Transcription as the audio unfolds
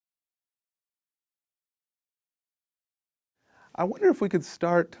I wonder if we could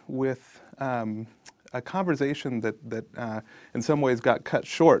start with a conversation that in some ways got cut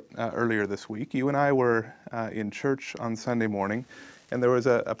short earlier this week. You and I were in church on Sunday morning, and there was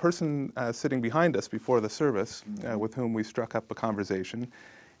a person sitting behind us before the service with whom we struck up a conversation.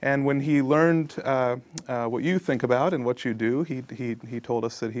 And when he learned what you think about and what you do, he told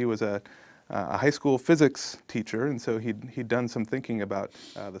us that he was a high school physics teacher, and so he'd done some thinking about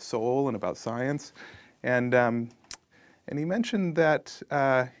the soul and about science. And he mentioned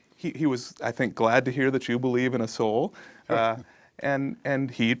that he was, I think, glad to hear that you believe in a soul.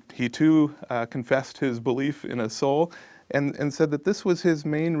 And he too confessed his belief in a soul and said that this was his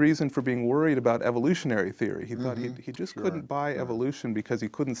main reason for being worried about evolutionary theory. He thought he just couldn't buy evolution because he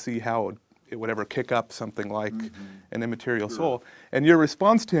couldn't see how it would ever kick up something like an immaterial soul. And your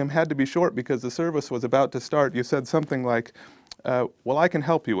response to him had to be short because the service was about to start. You said something like, well, I can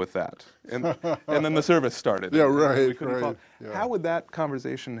help you with that. And then the service started. Yeah, We couldn't follow. Yeah. How would that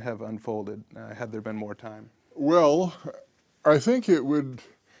conversation have unfolded had there been more time? Well, I think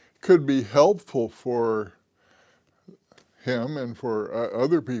could be helpful for him and for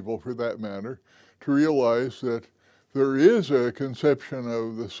other people, for that matter, to realize that there is a conception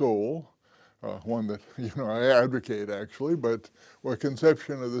of the soul, one that I advocate actually, but a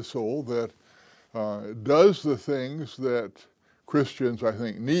conception of the soul that does the things that Christians, I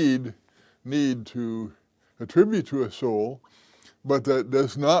think, need to attribute to a soul, but that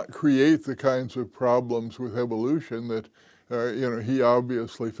does not create the kinds of problems with evolution that he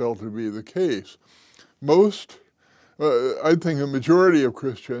obviously felt to be the case. I think a majority of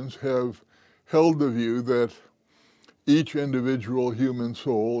Christians have held the view that each individual human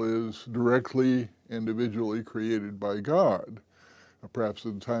soul is directly, individually created by God, perhaps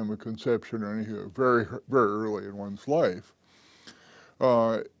at the time of conception or anything very, very early in one's life.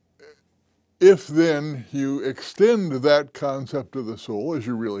 If then you extend that concept of the soul, as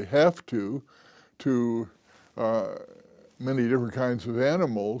you really have to many different kinds of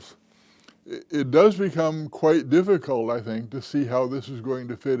animals, it does become quite difficult, I think, to see how this is going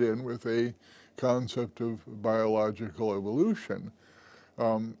to fit in with a concept of biological evolution.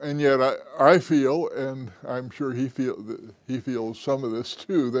 And yet I feel, and I'm sure he feels some of this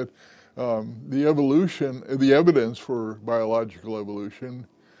too, that the evidence for biological evolution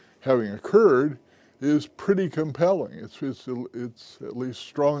having occurred is pretty compelling. It's at least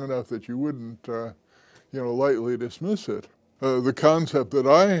strong enough that you wouldn't lightly dismiss it. The concept that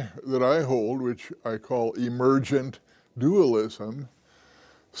I hold, which I call emergent dualism,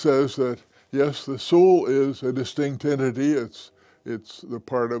 says that yes, the soul is a distinct entity. It's the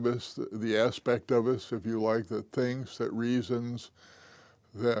part of us, the aspect of us, if you like, that thinks, that reasons,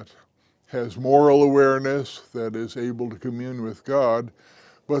 that has moral awareness, that is able to commune with God,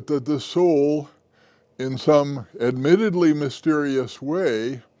 but that the soul, in some admittedly mysterious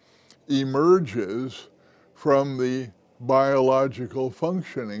way, emerges from the biological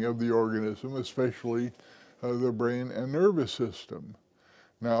functioning of the organism, especially the brain and nervous system.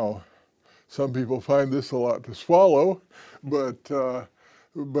 Now, some people find this a lot to swallow, but I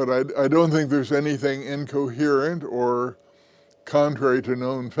don't think there's anything incoherent or contrary to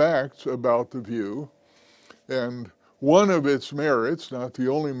known facts about the view. And one of its merits, not the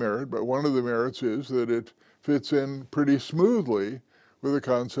only merit, but one of the merits is that it fits in pretty smoothly with the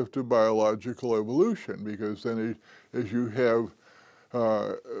concept of biological evolution, because then as you have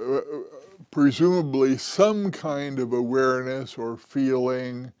presumably some kind of awareness or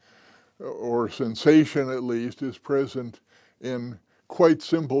feeling or sensation at least is present in quite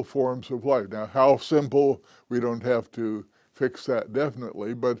simple forms of life. Now, how simple, we don't have to fix that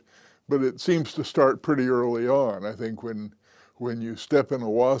definitely, but it seems to start pretty early on. I think when you step in a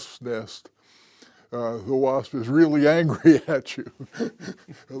wasp's nest, the wasp is really angry at you.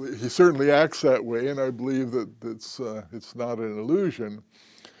 He certainly acts that way, and I believe that it's not an illusion.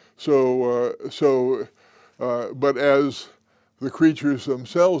 But as the creatures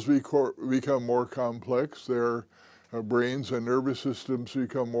themselves become more complex, their brains and nervous systems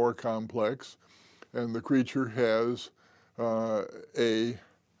become more complex, and the creature has a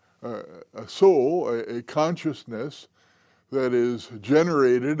soul, a consciousness that is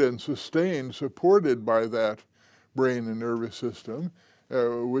generated and sustained, supported by that brain and nervous system,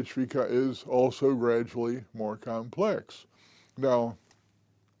 which is also gradually more complex. Now,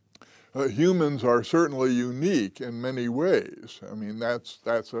 humans are certainly unique in many ways. I mean, that's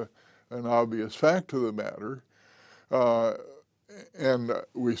an obvious fact of the matter. And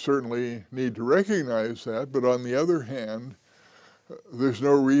we certainly need to recognize that, but on the other hand, there's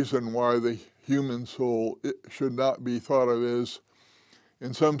no reason why the human soul should not be thought of as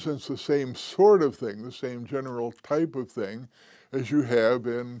in some sense, the same sort of thing, the same general type of thing as you have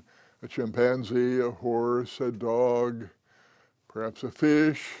in a chimpanzee, a horse, a dog, perhaps a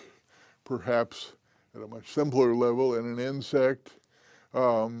fish, perhaps at a much simpler level in an insect.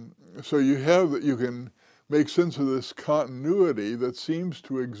 So you can make sense of this continuity that seems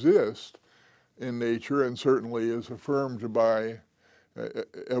to exist in nature and certainly is affirmed by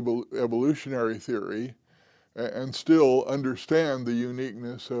evolutionary theory, and still understand the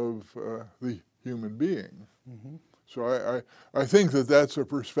uniqueness of the human being. Mm-hmm. So I think that that's a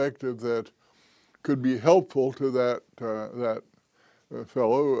perspective that could be helpful to that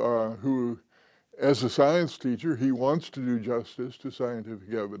fellow who, as a science teacher, he wants to do justice to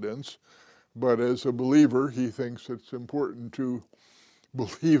scientific evidence, but as a believer, he thinks it's important to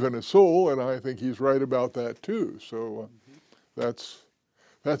believe in a soul, and I think he's right about that too. So that's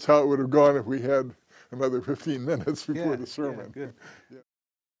how it would have gone if we had another 15 minutes before the sermon. Yeah, good. Yeah.